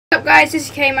up guys, this is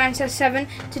K-7.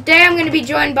 Today I'm going to be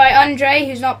joined by Andre,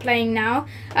 who's not playing now,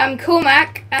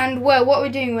 Cormac, and Will. What are we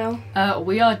doing, Will?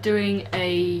 We are doing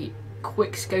a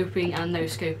quick scoping and no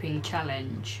scoping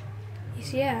challenge.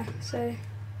 Yes, yeah, so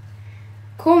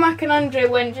Cormac and Andre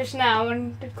went just now,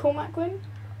 and did Cormac win?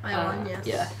 I won, yes.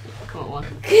 Yeah, Cormac won.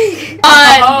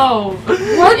 Oh!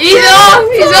 What?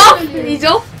 He's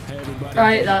off!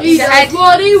 Right, that's He does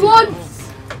what he wants!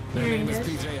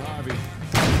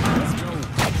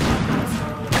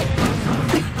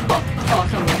 Oh,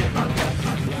 come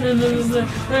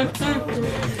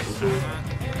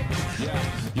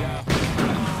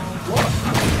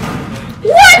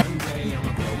What?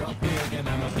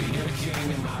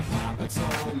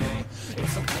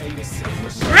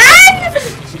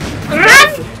 Run!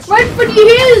 Right for the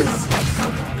hills!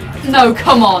 No,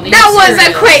 come on. That was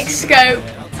a quick scope.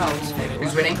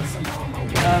 Who's winning?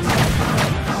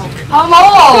 Come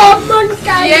on!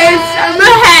 Yes, I'm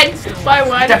ahead by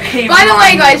one. By the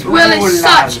way, guys, Will is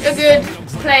such a good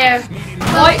player.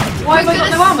 Why have I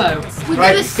got no ammo? We're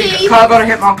gonna see. Carl got a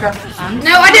hit marker.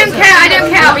 No, I don't care. I don't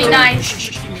care. I'll be nice.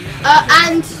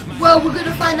 And well, we're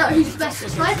gonna find out who's best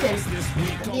at sniping at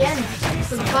the end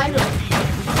for the final.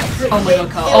 Oh my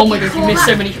god, Carl. Oh my god, you missed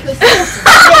so many.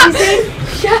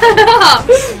 Shut up.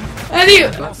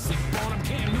 Anyway. No,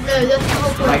 that's the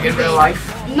whole point. Like in real life.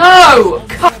 No!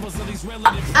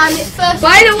 And it's first.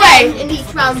 By the way, in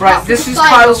each round. Right, this is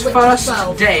final, Kyle's which first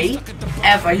 12. day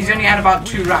ever. He's only had about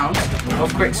 2 rounds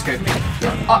of quick scoping.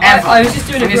 I was just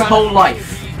doing in it his for whole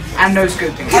life. And no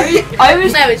scoping. I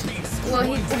was. no, it's. Well,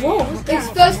 whoa. It's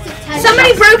first to 10.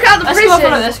 Somebody broke out the Let's prison. go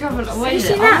up on it, let's go up on it. Wait a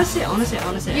seen minute. that? I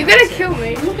wanna sit. You're gonna kill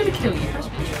me. I'm not gonna kill you. Trust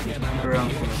me. For No.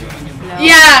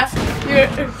 Yeah.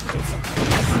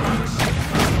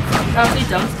 He's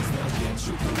done.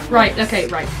 Right, okay,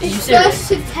 right. Are you It's serious? first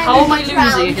to 10 How am I each losing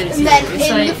round, against and you? then It's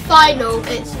in like- the final,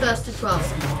 it's first to 12.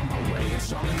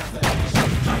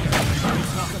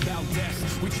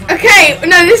 Okay.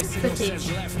 No, this.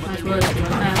 Nice words.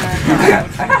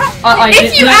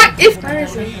 If you act. If.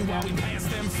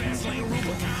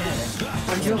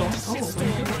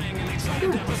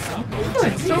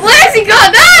 Where's he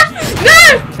gone?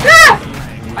 No!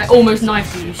 I almost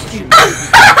knifed you, you stupid.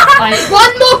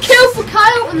 One more kill for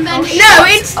Kyle, and then No,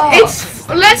 it's.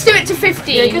 Let's do it to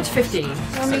 15. Yeah, go to 15. I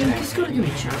mean, just gotta give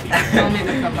me a chance. I'll make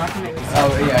my comeback.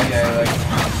 Oh, yeah, like.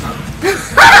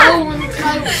 oh, and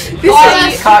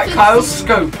Kyle's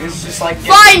scope is just like.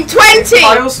 Fine, 20!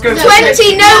 Kyle's scope is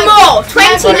 20, no more!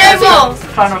 20, no more!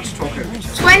 Try not to talk over.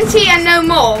 20 and no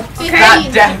more. Okay? That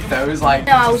death though is like.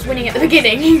 No, I was winning at the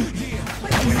beginning.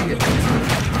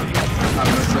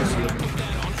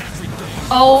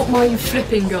 Oh my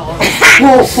flipping god.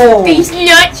 These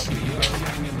nuts!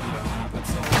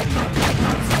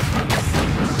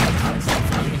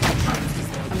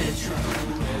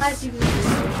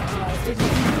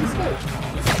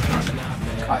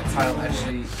 Kyle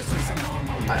actually.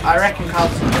 I reckon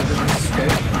Kyle's a bit of a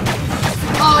scope.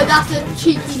 oh, that's a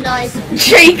cheeky knife.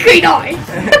 Cheeky knife!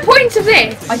 The point of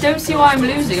this. I don't see why I'm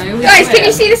losing. I always Guys, win. can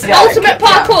you see this Yeah, ultimate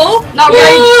parkour? Not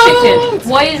Rage Chicken.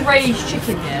 Why is Rage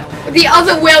Chicken here? The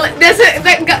other Will, there's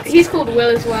he's called Will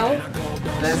as well.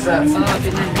 There's What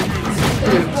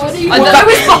are you I was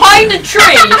behind the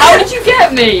tree. How did you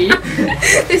get me?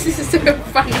 This is so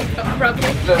funny, probably.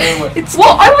 It's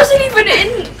What? I wasn't even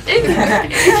in.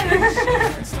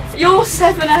 You're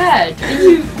 7 ahead. Are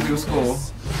you? your score.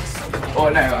 Oh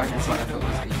no, I guess not.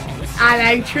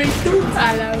 hello, Treacle.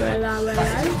 Hello.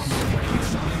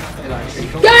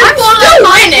 Go I'm follow still my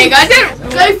winning. I don't.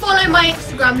 Go follow my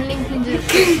Instagram, link in the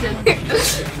description.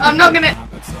 I'm not gonna.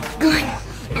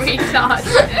 Retard.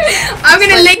 I'm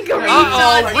gonna link a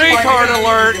retard. Retard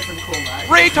alert!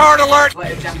 Retard alert!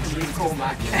 Like a Japanese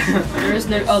Cormac. There is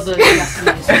no other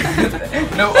Japanese.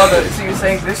 No other. So you're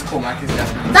saying this Cormac is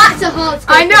Japanese? That's a hard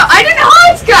score. I know. I didn't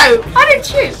hard go. I didn't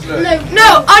choose.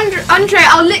 No, Andre,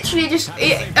 I'll literally just put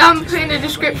in the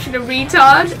description a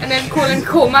retard and then call him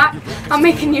Cormac. I'll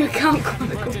make a new account called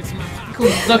The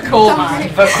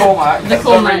Cormac. The Cormac. The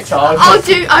Cormac. retard.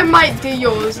 I might do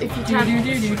yours if you can.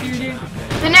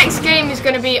 The next game is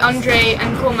going to be Andre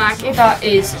and Cormac. If That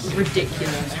is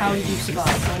ridiculous. How did you survive?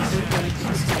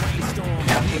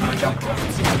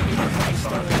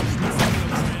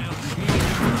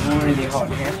 Really hot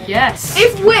here. Yes.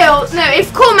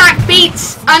 if Cormac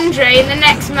beats Andre in the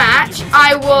next match,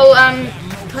 I will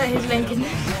put his link in.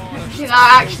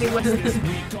 I actually will.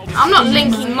 I'm not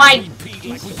linking my.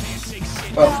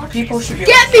 Well, people should be.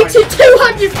 get me to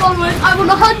 200 followers. I'm on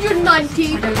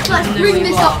 190. Let's bring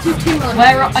this up to 200.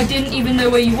 Where I didn't even know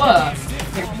where you were.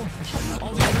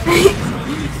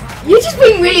 You're just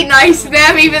being really nice to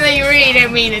them, even though you really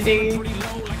don't mean it, do you?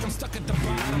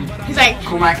 He's like,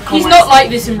 Cormac. He's not like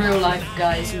this in real life,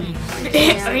 guys.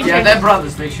 Yeah, they're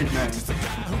brothers. They should know.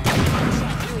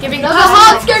 giving Another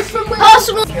hard scope from Will.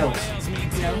 personal. Kills.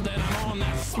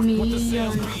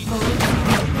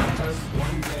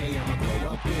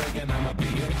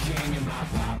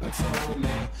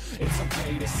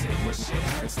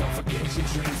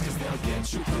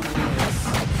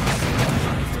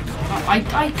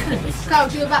 I couldn't. Carl,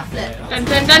 do a backflip. Dun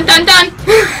dun dun dun dun.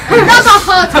 Another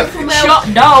hard scope from Will.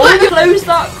 Shut down! Close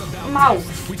that mouth.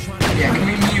 Yeah, can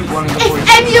we mute one of the If boys?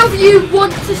 any of you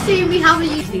want to see me have a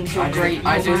YouTube,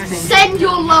 I do think. send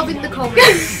your love in the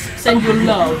comments. Send your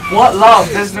love. What love?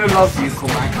 There's no love for you,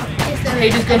 Cormac. If there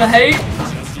is. Haters gonna hate.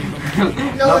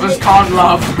 No one Lovers hates- can't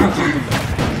love.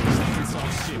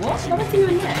 What? What are you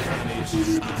in there?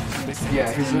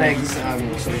 Yeah, his legs, sort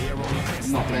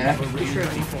of not there.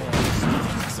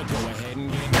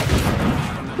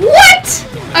 What?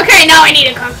 Okay, now I need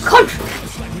a contract.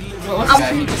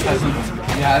 Yeah, he just hasn't.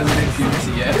 Yeah, hasn't been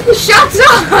puberty yet. Shut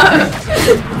up!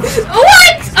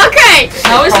 What? Okay.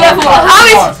 How is Come on, level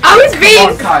Kyle. up? I was being.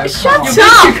 Come on, Kyle, Shut come on. You're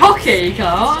too up! cocky,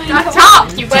 Carl. Shut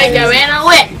up! You won't go in. I'll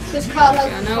win. Because Carl has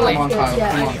I know it. Come on, Kyle,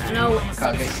 yeah. come on. I know.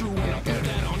 Kyle, get it.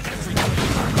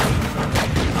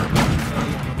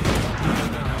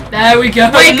 There we go.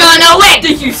 We're gonna win.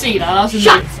 Did you see that? That's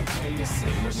Shut.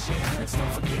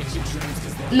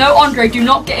 No, Andre, do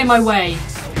not get in my way.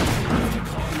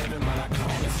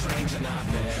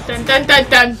 Dun dun dun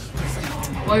dun.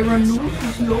 I run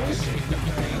north.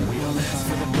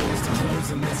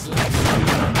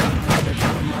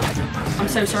 I'm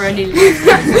so sorry.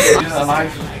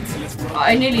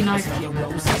 I nearly knifed you.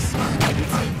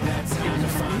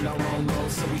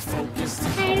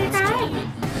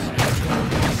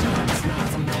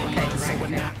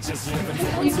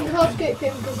 You can hard scope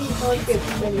him because he's hard scoped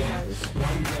him many times.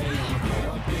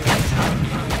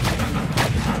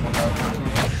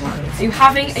 Are you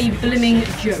having a blimming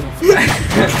joke?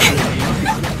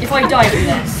 If I die from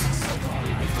this.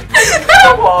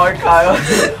 Come on, Kyle.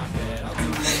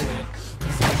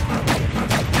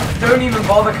 Don't even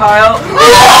bother, Kyle.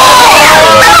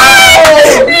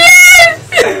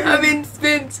 I'm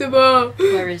invincible.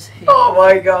 Where is he? Oh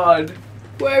my god.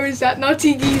 Where is that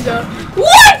naughty geezer?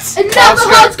 What? Another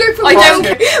hard scope from I Will.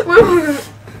 don't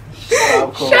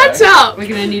care. Shut up. We're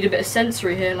gonna need a bit of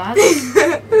sensory here, lads.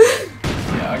 Yeah,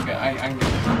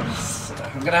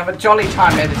 I'm gonna have a jolly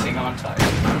time editing, aren't I?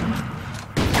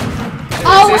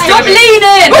 Oh, Is this Stop gonna be-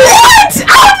 leaning! What?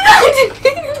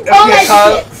 I'll Okay, edit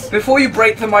Kyle, it. before you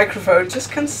break the microphone,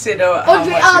 just consider how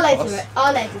Andre, much I'll it edit costs. it.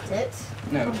 I'll edit it.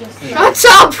 No. Shut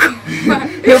up.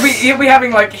 He'll be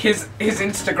having like his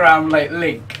Instagram like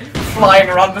link flying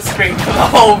around the screen for the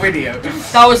whole video.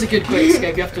 That was a good quick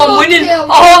escape. You have to. Oh, I'm winning! yeah.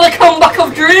 Oh, the comeback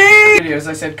of dreams! Videos,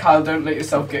 I said, Kyle, don't let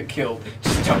yourself get killed.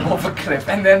 Just jump off a cliff.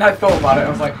 And then I thought about it. I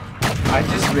was like, I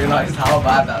just realised how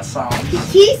bad that sounds.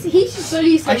 He should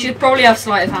bully I some. should probably have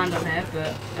sleight of hand on here,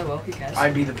 but oh well, who cares?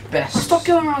 I'd be the best Stop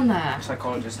going around there.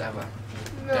 psychologist ever.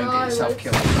 No, Don't I get yourself would.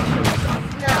 killed.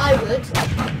 No, I would.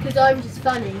 Because I'm just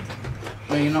funny.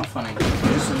 No, you're not funny. You're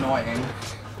just annoying.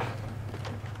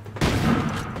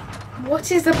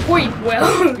 What is the point,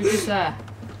 Will? You're just there.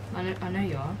 I know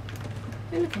you are.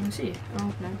 Hey, look, I can see you.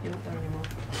 Oh no, you're not there anymore.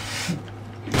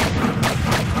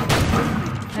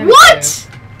 There we What?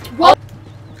 go.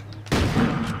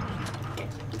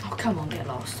 Oh come on, get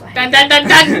lost. I hate Dun dun dun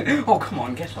dun. Oh, come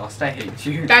on, get lost. I hate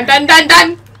you. Dun dun dun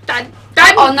dun. Dun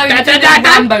dun. Oh no, you're dun, doing dun, that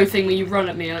dun, dun. Rambo thing where you run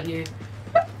at me, aren't you?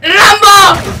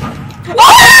 Rambo!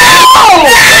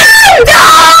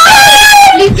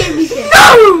 Leave game, leave game.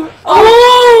 No!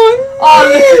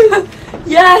 Oh, look.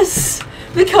 Yes!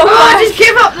 The Oh, comeback! just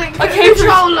give up the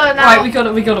controller now. Right, we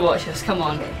gotta watch this. Come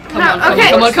on. Come No, on, come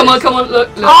okay. on, come on, come on, look,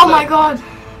 look. Oh look. my god.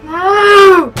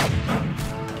 No!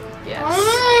 Yes.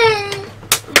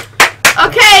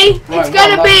 Okay, it's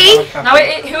gonna be Now,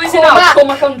 who is it now?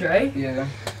 Cormac. Cormac Andre? Yeah.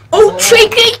 Ultra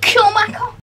Geek Cormac.